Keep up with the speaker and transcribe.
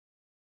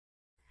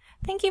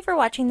Thank you for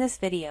watching this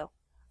video.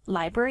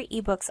 Library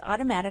ebooks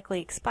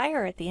automatically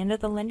expire at the end of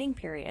the lending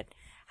period.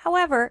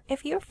 However,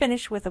 if you're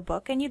finished with a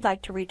book and you'd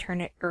like to return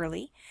it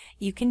early,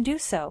 you can do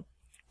so.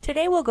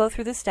 Today we'll go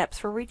through the steps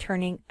for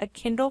returning a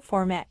Kindle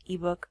format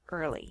ebook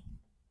early.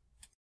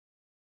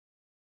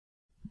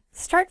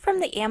 Start from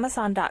the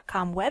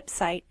Amazon.com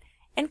website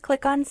and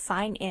click on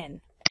Sign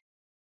In.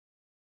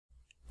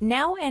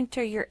 Now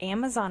enter your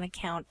Amazon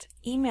account,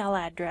 email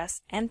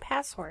address, and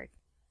password.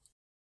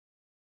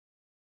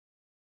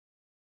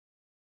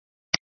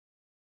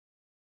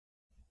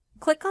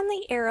 Click on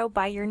the arrow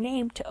by your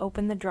name to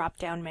open the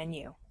drop-down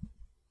menu.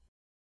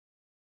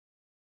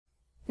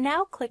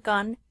 Now click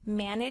on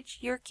Manage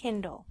Your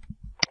Kindle.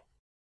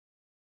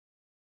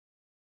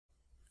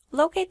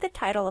 Locate the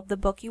title of the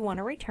book you want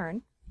to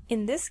return.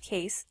 In this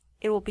case,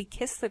 it will be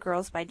Kiss the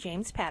Girls by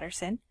James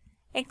Patterson,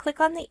 and click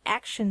on the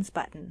Actions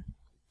button.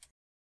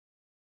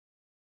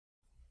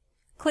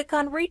 Click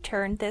on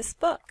Return this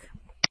book.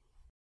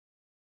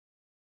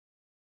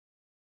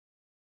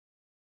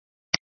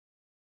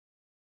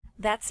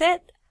 That's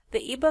it!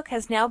 The ebook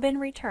has now been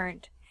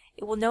returned.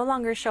 It will no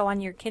longer show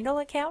on your Kindle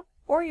account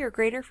or your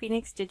Greater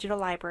Phoenix Digital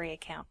Library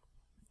account.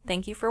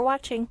 Thank you for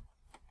watching.